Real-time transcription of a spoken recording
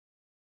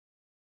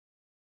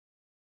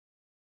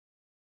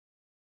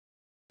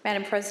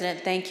Madam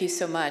President, thank you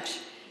so much.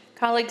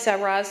 Colleagues, I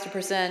rise to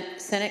present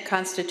Senate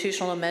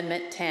Constitutional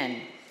Amendment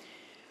 10.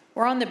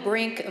 We're on the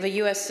brink of a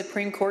U.S.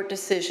 Supreme Court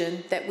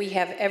decision that we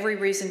have every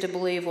reason to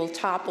believe will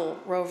topple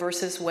Roe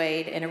v.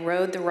 Wade and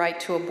erode the right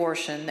to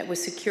abortion that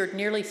was secured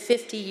nearly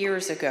 50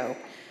 years ago,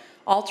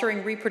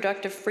 altering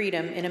reproductive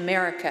freedom in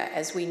America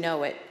as we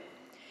know it.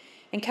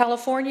 In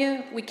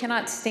California, we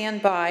cannot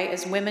stand by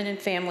as women and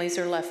families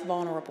are left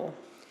vulnerable.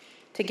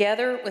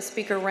 Together with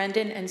Speaker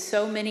Rendon and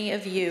so many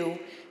of you,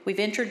 we've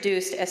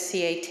introduced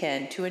SCA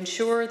 10 to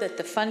ensure that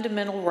the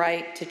fundamental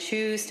right to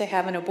choose to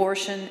have an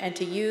abortion and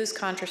to use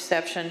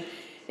contraception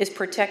is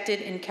protected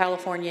in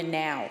California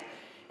now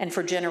and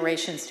for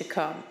generations to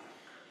come.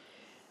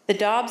 The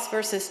Dobbs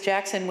versus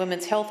Jackson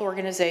Women's Health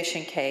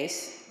Organization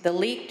case, the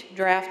leaked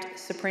draft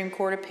Supreme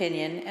Court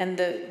opinion, and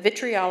the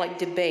vitriolic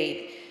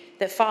debate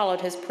that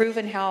followed has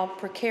proven how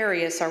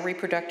precarious our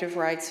reproductive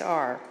rights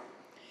are.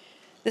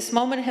 This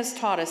moment has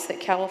taught us that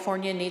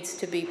California needs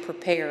to be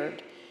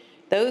prepared.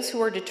 Those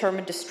who are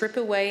determined to strip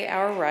away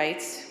our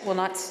rights will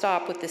not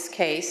stop with this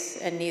case,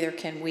 and neither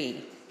can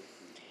we.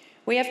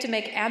 We have to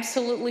make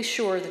absolutely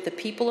sure that the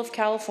people of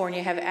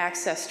California have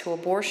access to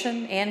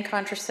abortion and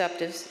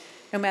contraceptives,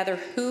 no matter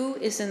who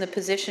is in the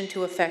position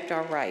to affect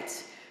our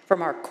rights,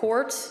 from our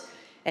courts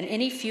and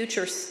any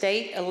future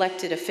state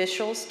elected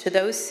officials to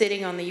those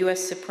sitting on the U.S.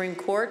 Supreme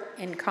Court,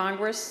 in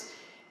Congress,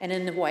 and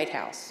in the White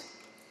House.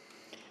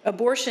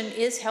 Abortion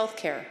is health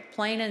care,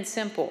 plain and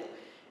simple.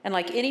 And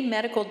like any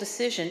medical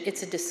decision,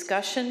 it's a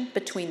discussion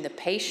between the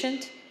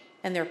patient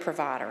and their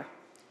provider.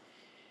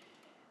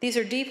 These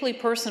are deeply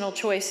personal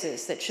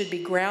choices that should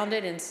be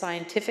grounded in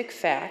scientific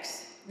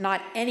facts,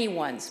 not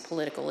anyone's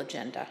political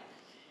agenda.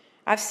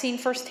 I've seen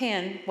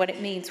firsthand what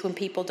it means when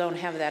people don't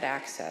have that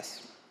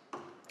access.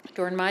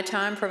 During my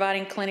time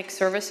providing clinic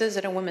services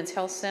at a women's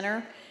health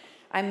center,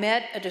 I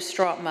met a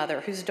distraught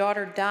mother whose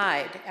daughter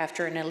died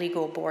after an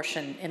illegal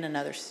abortion in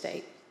another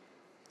state.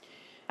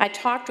 I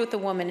talked with a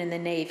woman in the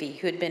Navy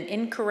who had been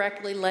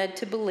incorrectly led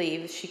to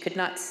believe she could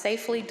not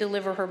safely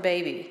deliver her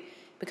baby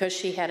because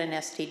she had an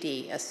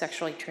STD, a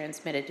sexually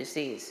transmitted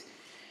disease.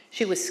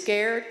 She was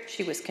scared,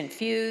 she was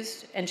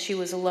confused, and she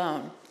was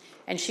alone,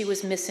 and she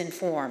was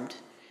misinformed.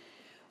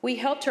 We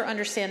helped her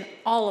understand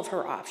all of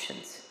her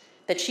options,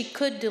 that she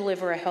could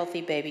deliver a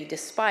healthy baby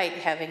despite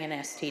having an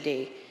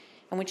STD.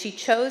 And when she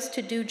chose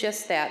to do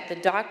just that, the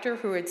doctor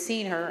who had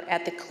seen her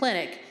at the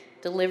clinic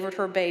delivered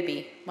her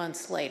baby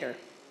months later.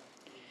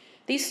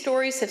 These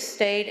stories have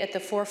stayed at the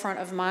forefront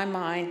of my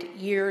mind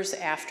years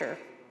after,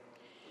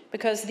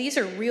 because these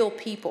are real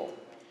people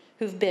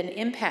who've been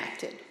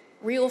impacted,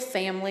 real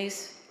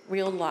families,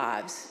 real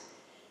lives.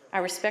 I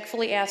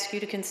respectfully ask you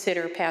to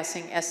consider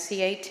passing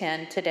SCA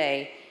 10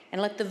 today and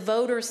let the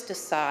voters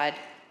decide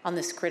on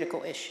this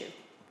critical issue.